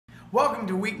Welcome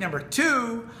to week number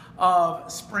 2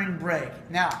 of spring break.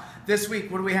 Now, this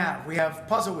week, what do we have? We have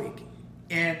puzzle week.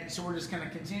 And so we're just going to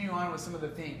continue on with some of the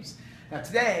themes. Now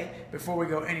today, before we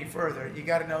go any further, you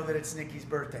got to know that it's Nikki's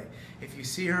birthday. If you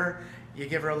see her, you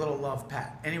give her a little love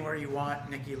pat. Anywhere you want,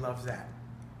 Nikki loves that.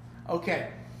 Okay,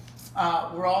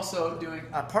 we're also doing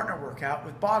a partner workout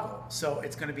with Boggle. So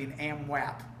it's going to be an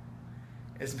AMWAP.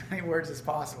 As many words as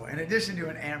possible. In addition to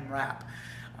an AMRAP.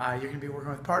 You're going to be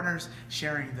working with partners,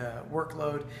 sharing the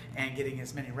workload, and getting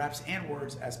as many reps and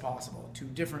words as possible. 2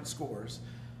 different scores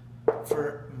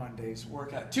for Monday's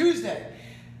workout. Tuesday,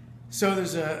 so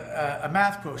there's a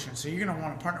math quotient. So you're going to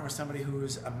want to partner with somebody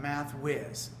who's a math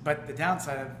whiz. But the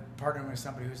downside of partnering with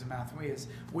somebody who's a math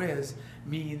whiz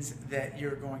means that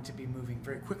you're going to be moving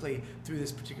very quickly through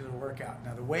this particular workout.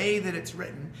 Now, the way that it's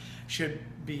written should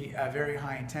be a very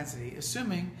high intensity,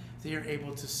 assuming that you're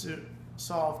able to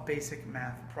solve basic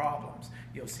math problems.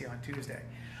 You'll see on Tuesday.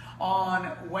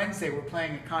 On Wednesday, we're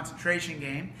playing a concentration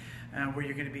game where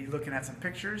you're going to be looking at some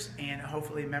pictures and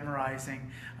hopefully memorizing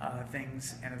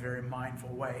things in a very mindful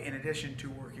way, in addition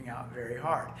to working out very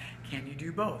hard. Can you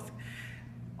do both?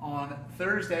 On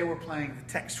Thursday, we're playing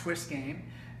the text twist game,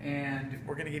 and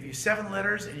we're going to give you 7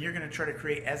 letters, and you're going to try to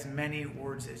create as many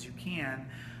words as you can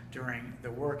during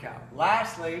the workout.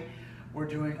 Lastly, we're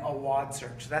doing a WOD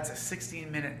search. That's a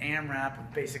 16-minute AMRAP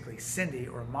of basically Cindy,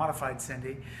 or a modified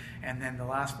Cindy, and then the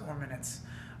last 4 minutes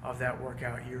of that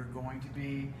workout, you're going to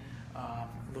be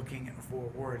looking for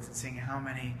words and seeing how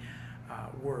many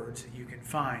words you can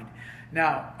find.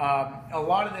 Now, a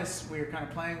lot of this we're kind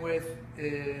of playing with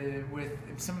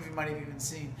some of you might have even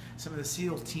seen some of the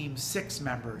SEAL Team 6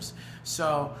 members.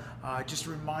 So just a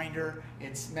reminder,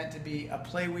 it's meant to be a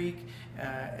play week.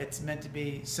 It's meant to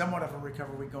be somewhat of a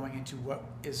recovery week going into what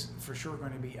is for sure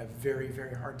going to be a very,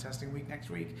 very hard testing week next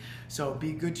week. So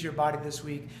be good to your body this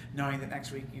week, knowing that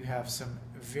next week you have some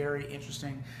very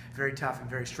interesting, very tough, and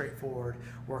very straightforward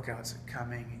workouts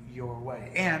coming your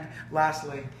way. And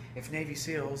lastly, if Navy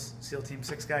SEALs, SEAL Team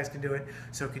 6 guys can do it,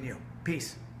 so can you.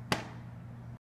 Peace.